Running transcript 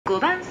5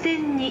番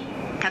線に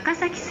高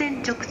崎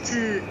線直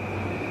通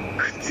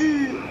普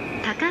通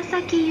高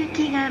崎行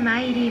きが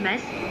参りま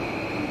す。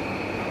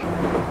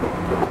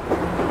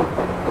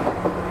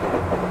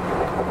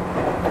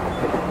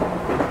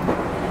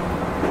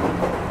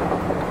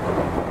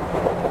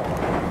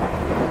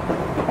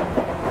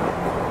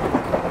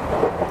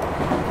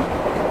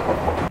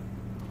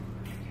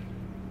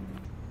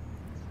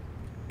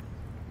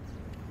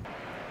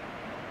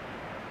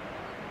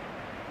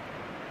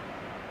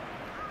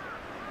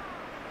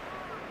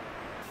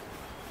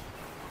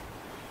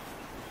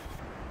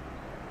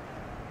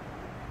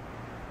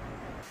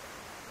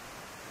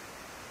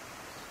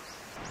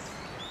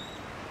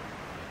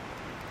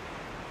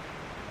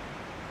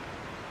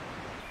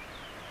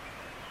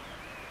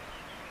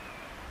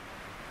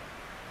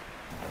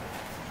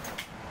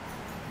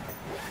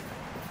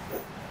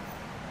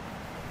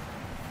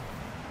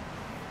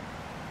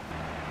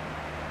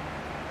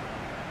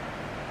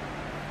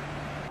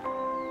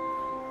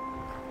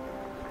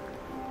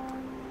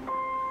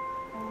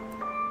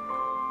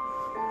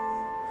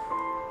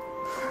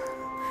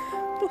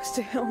どうし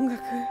て音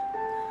楽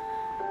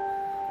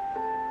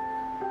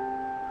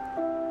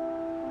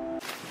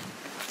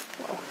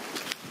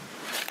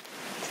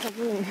多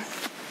分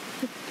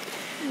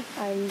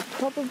I'm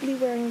probably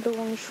wearing the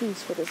wrong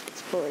shoes for this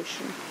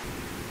exploration.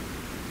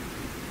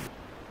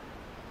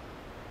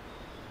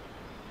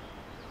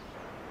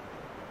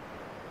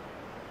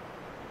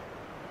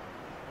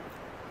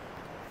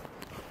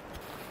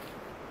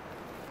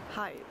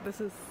 Hi, this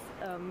is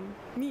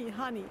me,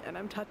 Hani, and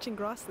I'm touching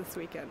grass this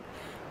weekend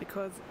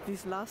because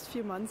these last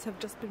few months have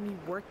just been me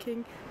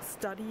working,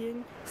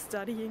 studying,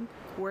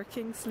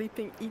 working,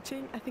 sleeping,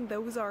 eating. I think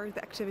those are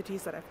the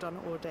activities that I've done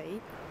all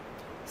day.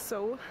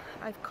 So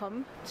I've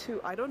come to,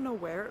 I don't know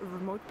where, a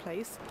remote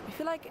place. I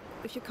feel like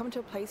if you come to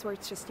a place where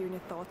it's just you and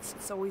your thoughts,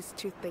 it's always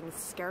two things,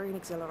 scary and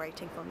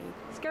exhilarating for me.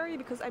 Scary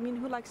because, I mean,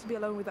 who likes to be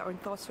alone with their own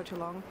thoughts for too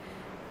long?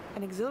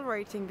 And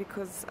exhilarating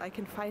because I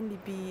can finally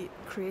be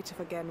creative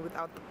again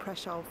without the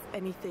pressure of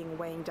anything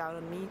weighing down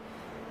on me.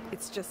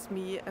 It's just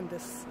me and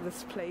this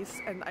place,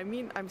 and I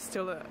mean, I'm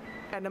still an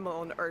animal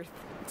on Earth.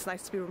 It's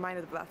nice to be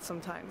reminded of that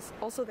sometimes.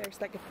 Also,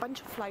 there's like a bunch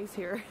of flies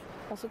here.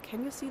 Also,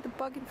 can you see the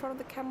bug in front of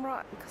the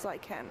camera? Because I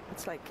can.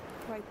 It's like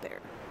right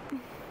there.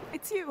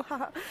 It's you,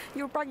 haha.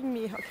 You're bugging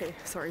me. Okay,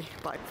 sorry,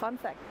 bye. Fun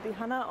fact, the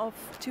Hanna of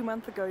 2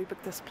 months ago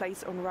booked this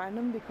place on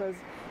random because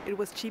it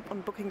was cheap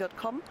on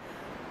booking.com.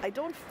 I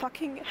don't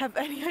fucking have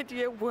any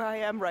idea where I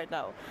am right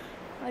now.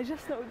 I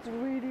just know it's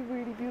really,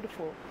 really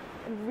beautiful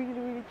and really,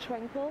 really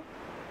tranquil.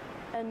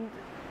 And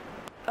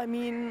I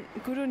mean,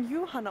 good on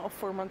you, Hanna, of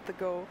 4 months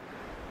ago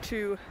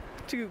to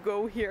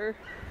go here.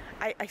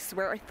 I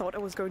swear I thought I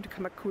was going to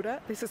Kamakura.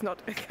 This is not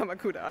a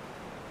Kamakura.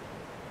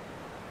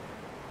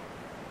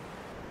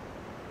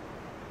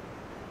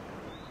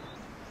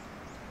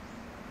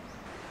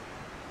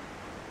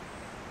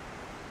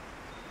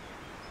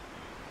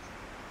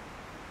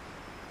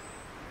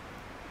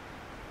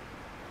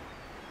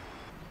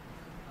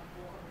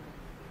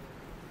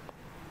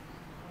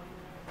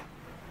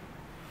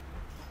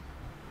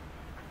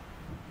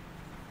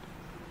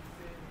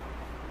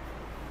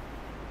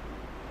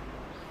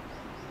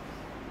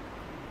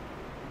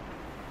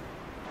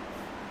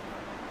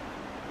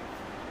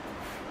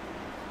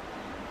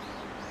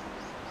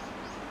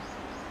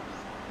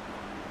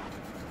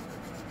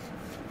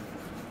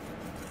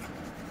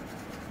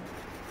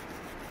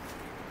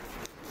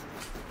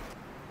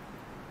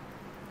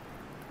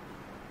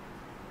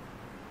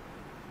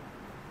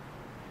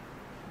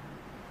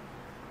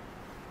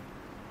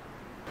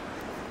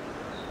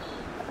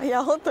い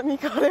や本当に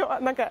これ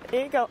はなんか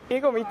映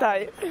画みた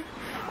い。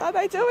あ、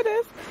大丈夫で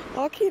す。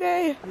あ、綺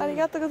麗。あり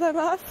がとうござい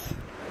ま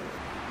す。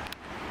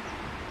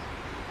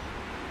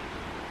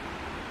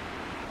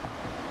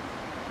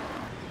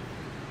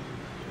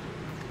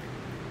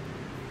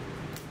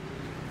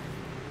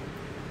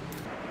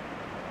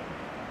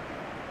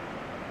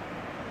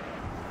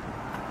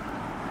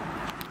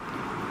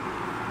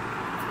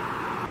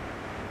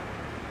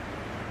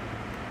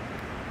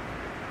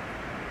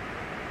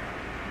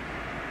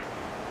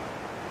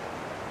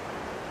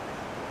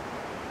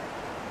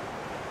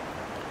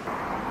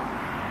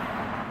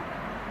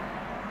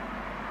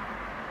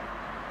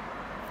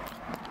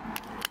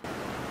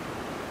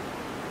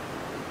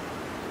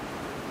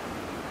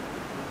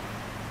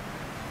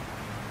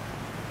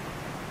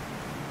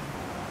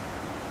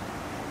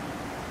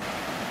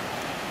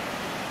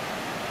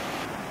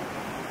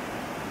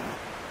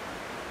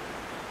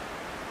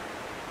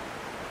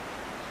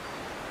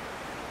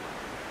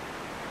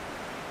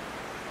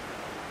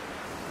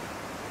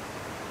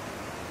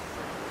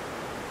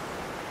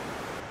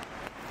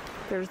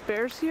There's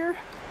bears here?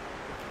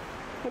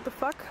 What the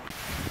fuck?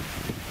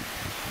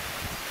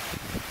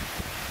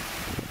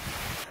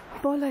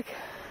 But like,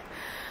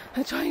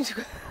 I'm trying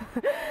to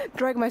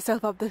drag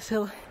myself up this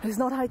hill. It's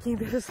not hiking,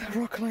 this is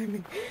rock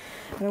climbing.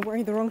 And I'm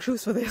wearing the wrong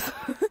shoes for this.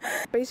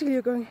 Basically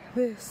you're going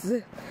this,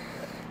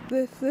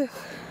 to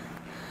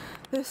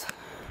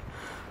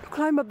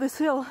climb up this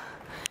hill.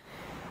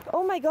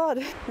 Oh my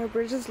god!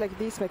 Bridges like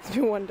these makes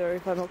me wonder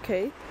if I'm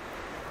okay.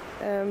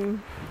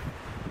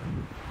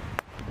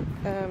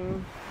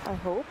 I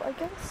hope, I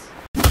guess.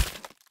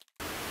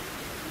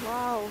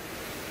 Wow.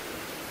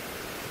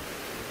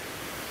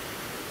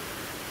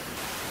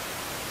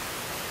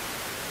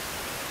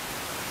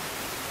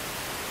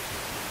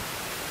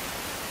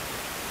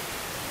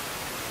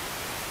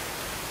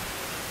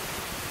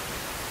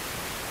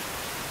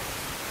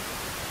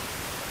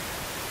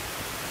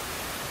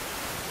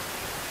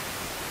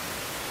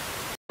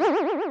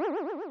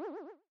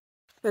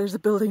 There's a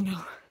building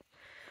now.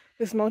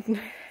 This mountain,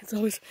 it's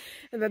always,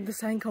 and then the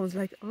sign comes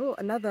like, oh,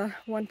 another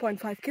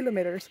 1.5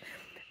 kilometers.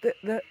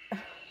 The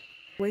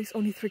way's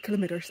only 3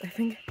 kilometers, I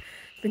think.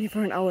 Been here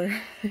for an hour.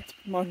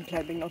 Mountain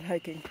climbing, not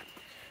hiking.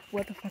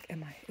 Where the fuck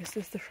am I? Is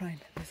this the shrine?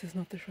 This is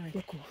not the shrine.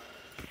 Look.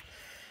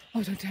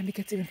 Oh, don't tell me it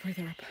gets even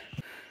further up.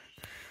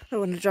 I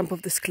want to jump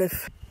off this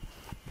cliff.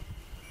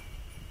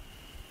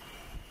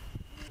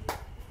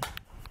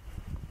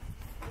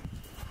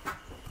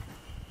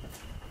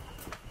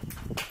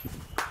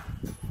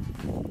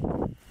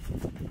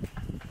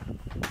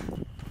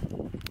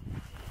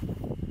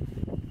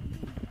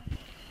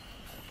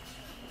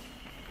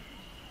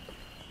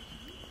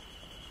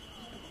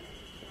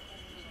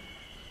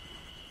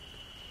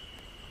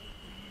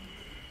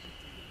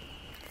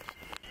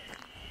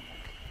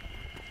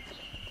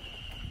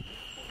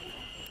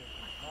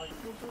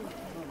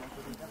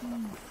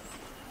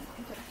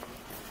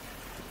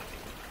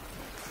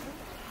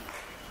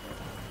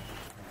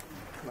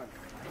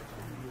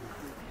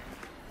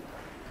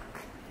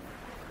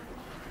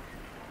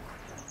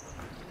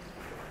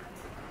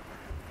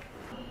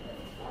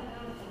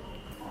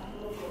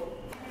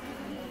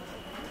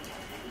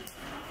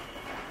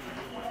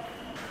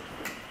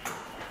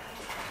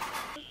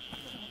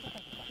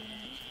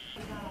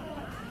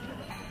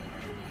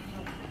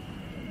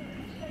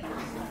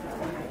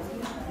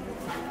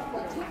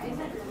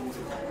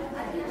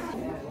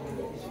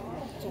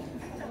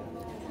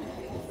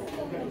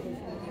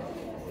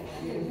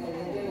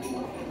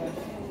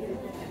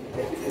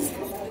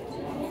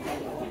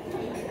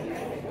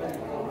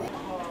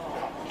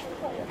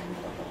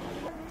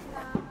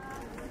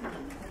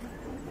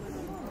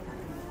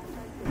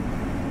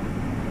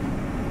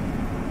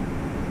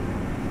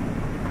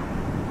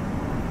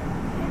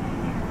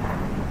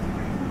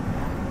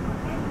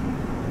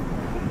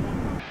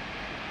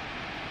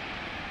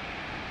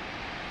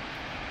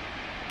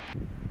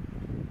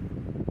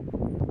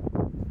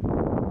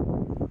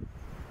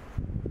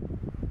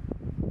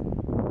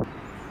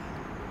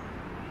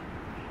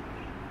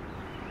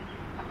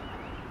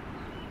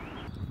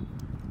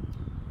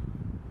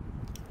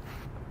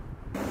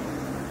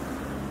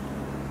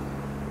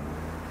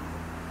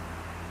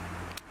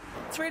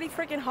 It's really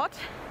freaking hot,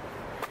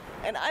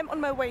 and I'm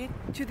on my way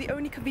to the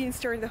only convenience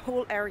store in the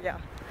whole area,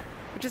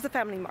 which is the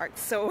Family Mart,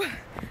 so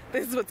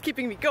this is what's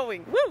keeping me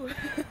going. Woo!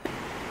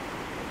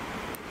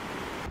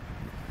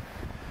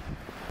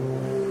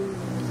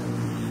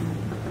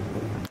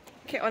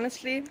 Okay,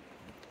 honestly,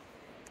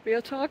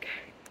 real talk,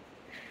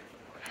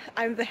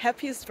 I'm the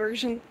happiest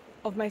version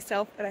of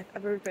myself that I've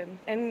ever been,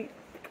 and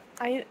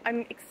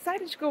I'm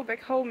excited to go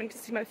back home and to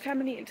see my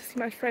family and to see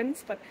my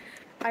friends, but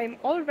I'm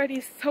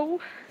already so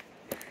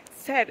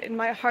sad in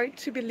my heart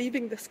to be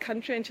leaving this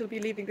country and to be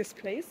leaving this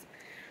place,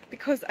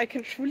 because I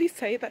can truly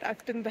say that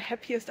I've been the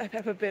happiest I've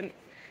ever been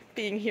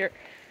being here,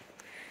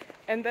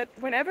 and that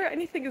whenever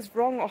anything is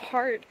wrong or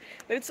hard,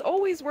 that it's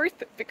always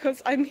worth it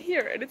because I'm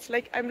here and it's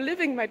like I'm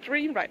living my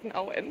dream right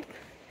now. And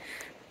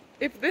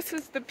if this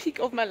is the peak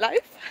of my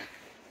life,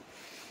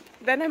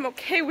 then I'm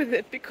okay with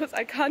it, because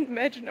I can't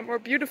imagine a more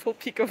beautiful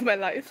peak of my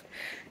life.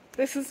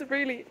 This is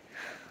really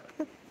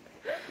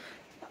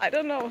I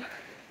don't know.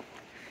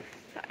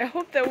 I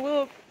hope there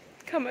will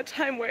come a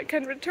time where I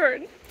can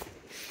return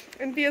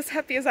and be as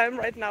happy as I am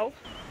right now.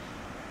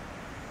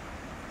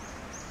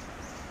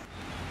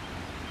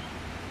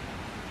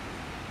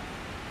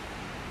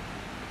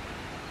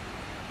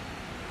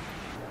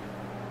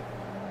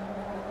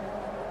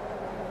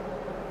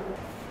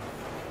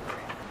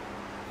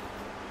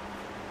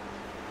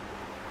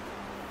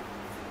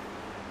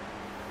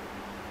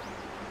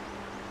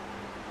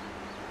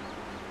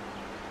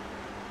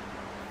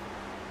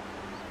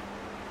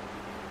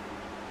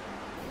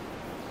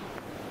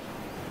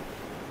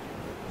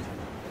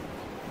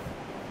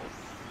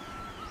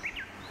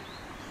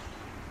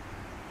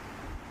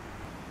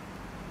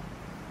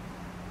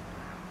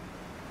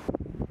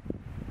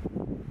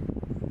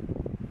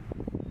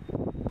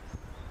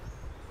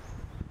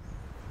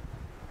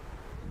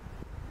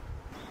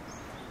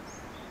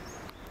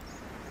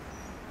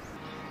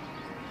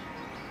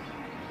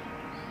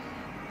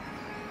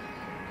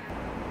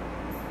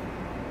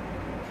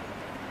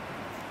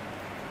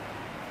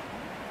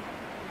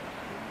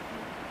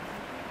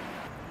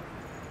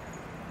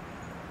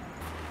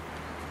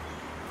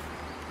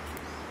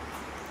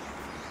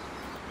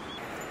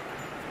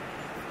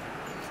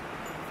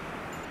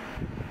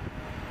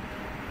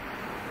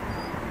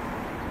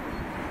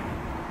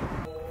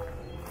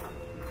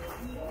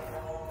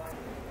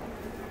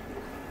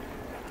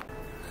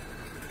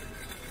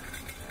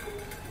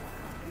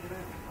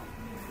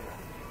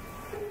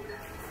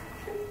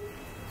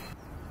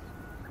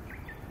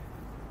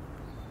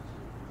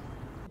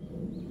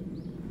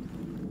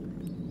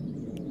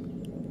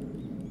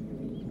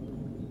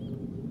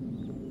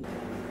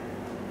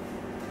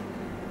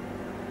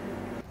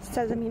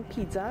 sesame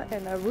pizza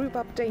and a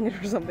rhubarb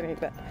Danish or something like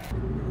that.